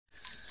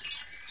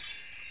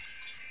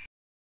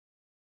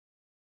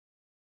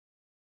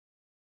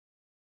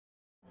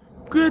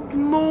Good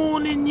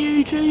morning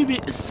YouTube,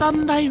 it's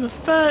Sunday the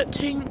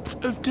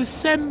 13th of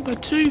December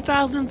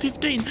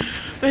 2015.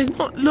 There's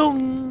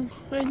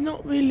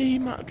not really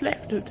much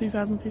left of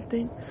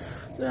 2015.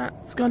 So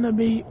that's gonna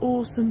be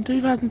awesome.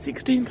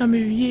 2016 gonna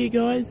be the year,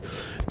 guys.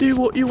 Do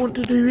what you want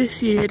to do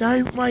this year,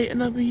 don't wait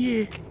another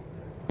year.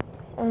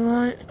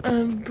 Alright,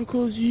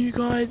 because you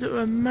guys are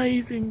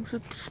amazing.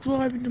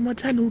 Subscribing to my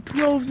channel,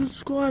 12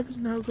 subscribers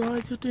now,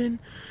 guys. You're doing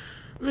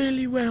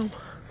really well.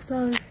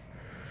 So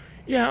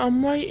yeah,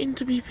 I'm waiting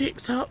to be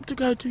picked up to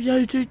go to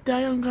Yo2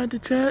 today. I'm going to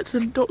church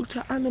and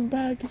Dr. Alan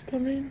Bagg is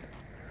coming.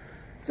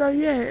 So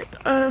yeah,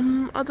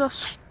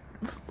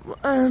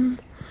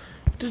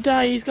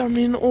 today is going to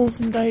be an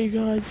awesome day,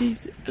 guys.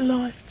 He's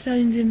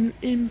life-changing,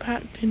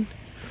 impacting.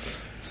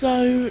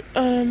 So,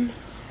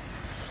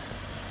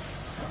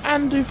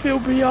 Andrew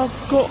Philby, I've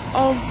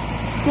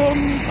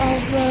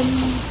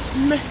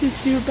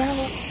messaged you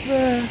about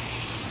the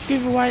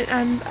giveaway,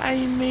 and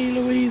Amy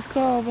Louise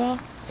Carver.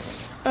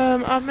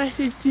 I've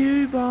messaged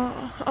you, but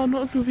I'm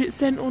not sure if it's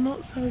sent or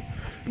not, so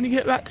can you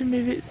get back to me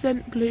if it's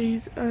sent,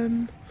 please?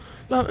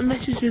 Like the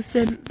message is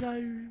sent,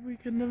 so we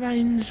can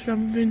arrange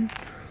something.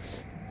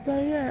 So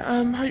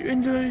yeah, hope you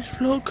enjoy this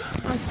vlog.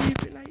 I'll see you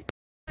a bit later.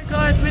 Hi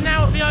guys, we're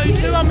now at the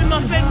O2. I'm with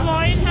my friend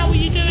Ryan. How are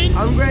you doing?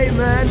 I'm great,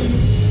 man.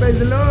 Praise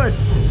the Lord.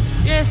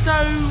 Yeah,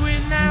 so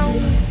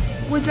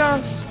we're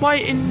just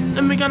waiting,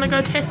 and we're gonna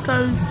go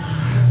Tesco's.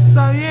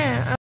 So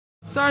yeah.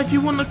 So if you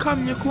want to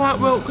come, you're quite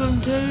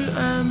welcome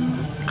to.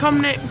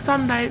 Come next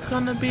Sunday, it's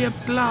going to be a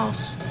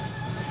blast.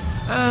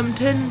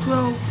 10,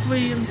 12,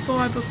 3 and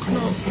 5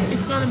 o'clock.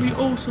 It's going to be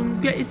awesome.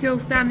 Get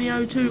yourselves down the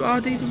O2.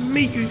 I'd even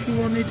meet you if you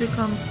wanted to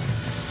come.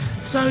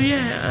 So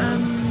yeah,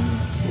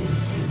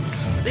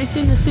 it's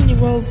in the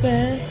Cineworld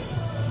there.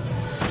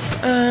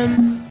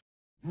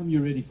 Come,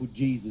 you're ready for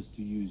Jesus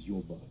to use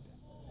your boat.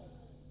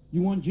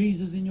 You want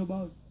Jesus in your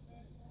boat?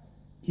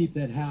 Keep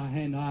that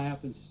hand high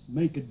up and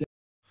make a day.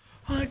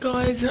 Hi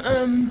guys,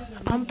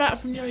 I'm back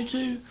from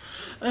Yo2.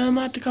 I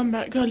had to come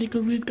back early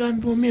because we was going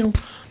for a meal,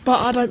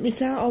 but I don't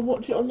miss out. I'll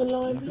watch it on the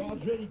live.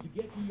 God's ready to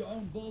get in your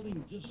own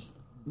building, just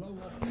blow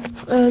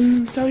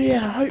off. So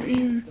yeah, I hope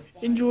you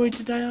enjoyed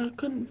today. I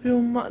couldn't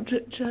film much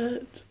at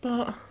church,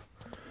 but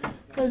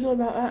it's all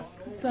about that.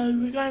 So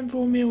we're going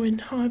for a meal in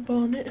High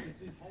Barnet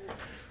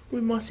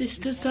with my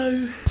sister.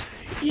 So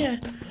yeah,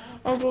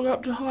 I'll go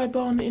up to High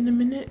Barnet in a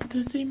minute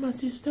to see my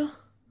sister.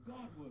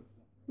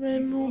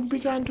 Then we'll be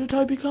going to a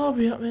Toby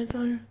Carvery up there,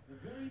 so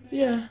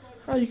yeah.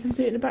 Oh, you can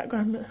see it in the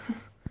background, look.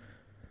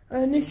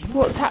 And this is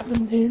what's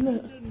happened here,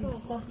 look.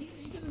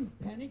 He didn't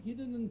panic, he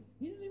didn't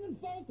even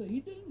falter,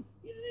 he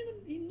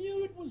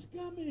knew it was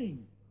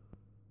coming.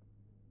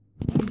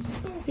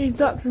 He's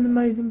such an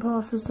amazing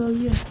pastor, so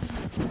yeah.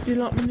 Do you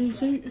like my new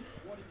suit?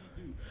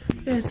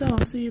 Yeah, so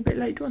I'll see you a bit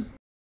later on.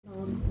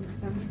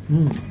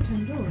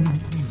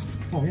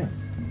 Oh yeah.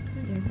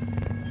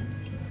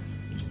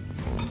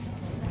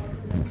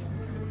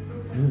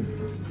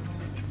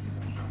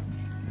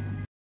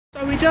 So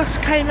we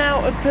just came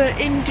out of the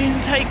Indian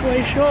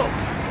takeaway shop,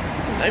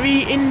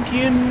 the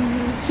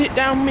Indian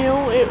sit-down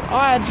meal.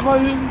 I had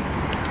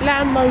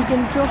lamb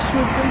Rogan Josh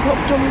with some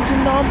Pop Tommins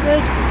and naan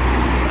bread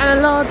and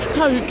a large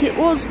Coke. It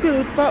was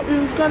good, but we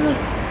was going to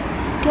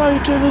go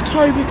to the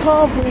Toby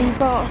Carvery,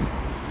 but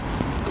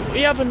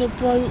the oven had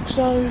broke,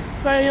 so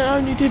they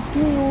only did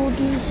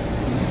pre-orders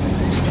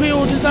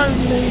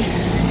only.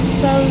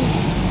 So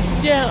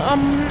yeah,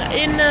 I'm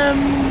in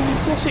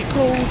what's it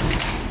called?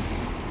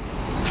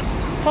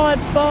 High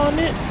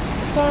Barnet.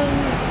 So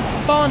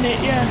Barnet,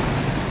 yeah.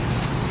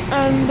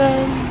 And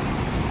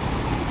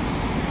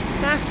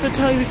that's the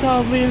Toby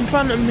Carvery in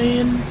front of me,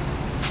 and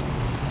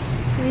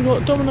we've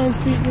got Domino's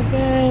Pizza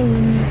there,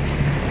 and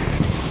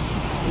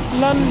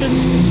London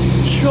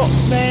shop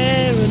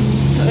there,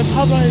 and the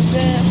pub over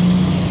there.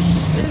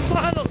 There's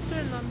quite a lot to do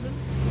in London.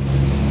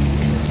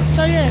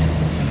 So yeah.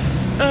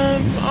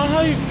 I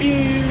hope you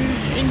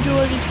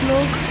enjoy this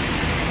vlog.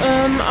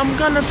 I'm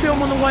gonna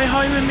film on the way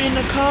home with me in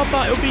the car,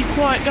 but it'll be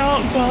quite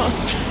dark. But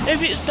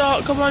if it's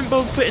dark, I won't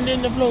bother putting it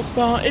in the vlog.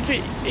 But if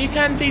you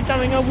can see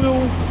something, I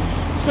will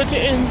put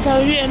it in. So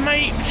yeah,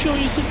 make sure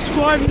you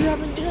subscribe if you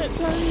haven't yet.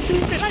 So see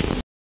you a bit later.